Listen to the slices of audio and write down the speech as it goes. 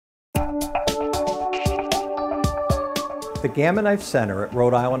The Gamma Knife Center at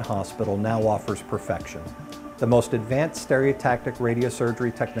Rhode Island Hospital now offers Perfection, the most advanced stereotactic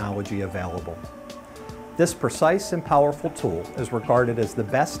radiosurgery technology available. This precise and powerful tool is regarded as the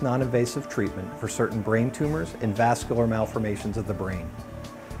best non-invasive treatment for certain brain tumors and vascular malformations of the brain.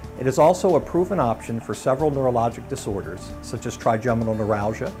 It is also a proven option for several neurologic disorders, such as trigeminal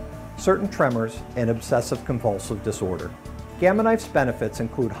neuralgia, certain tremors, and obsessive compulsive disorder. Gamma Knife's benefits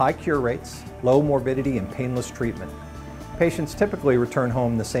include high cure rates, low morbidity, and painless treatment. Patients typically return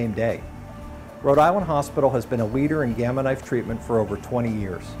home the same day. Rhode Island Hospital has been a leader in Gamma Knife treatment for over 20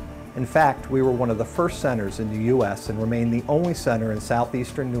 years. In fact, we were one of the first centers in the U.S. and remain the only center in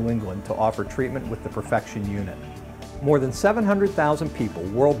southeastern New England to offer treatment with the Perfection unit. More than 700,000 people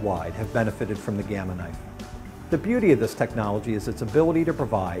worldwide have benefited from the Gamma Knife. The beauty of this technology is its ability to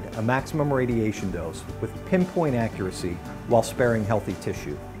provide a maximum radiation dose with pinpoint accuracy while sparing healthy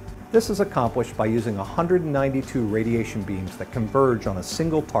tissue. This is accomplished by using 192 radiation beams that converge on a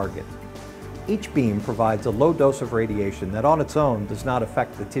single target. Each beam provides a low dose of radiation that on its own does not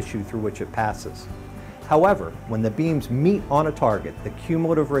affect the tissue through which it passes. However, when the beams meet on a target, the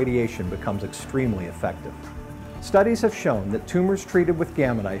cumulative radiation becomes extremely effective. Studies have shown that tumors treated with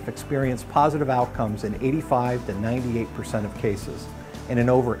Gamma Knife experience positive outcomes in 85 to 98% of cases, and in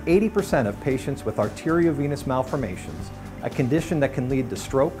over 80% of patients with arteriovenous malformations, a condition that can lead to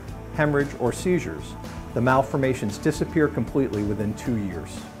stroke, hemorrhage, or seizures. The malformations disappear completely within 2 years.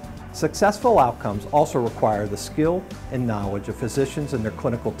 Successful outcomes also require the skill and knowledge of physicians and their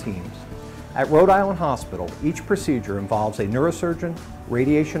clinical teams. At Rhode Island Hospital, each procedure involves a neurosurgeon,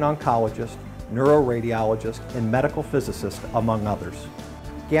 radiation oncologist, neuroradiologist, and medical physicist, among others.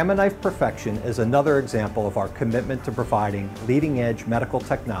 Gamma Knife Perfection is another example of our commitment to providing leading-edge medical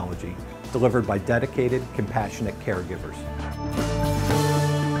technology delivered by dedicated, compassionate caregivers.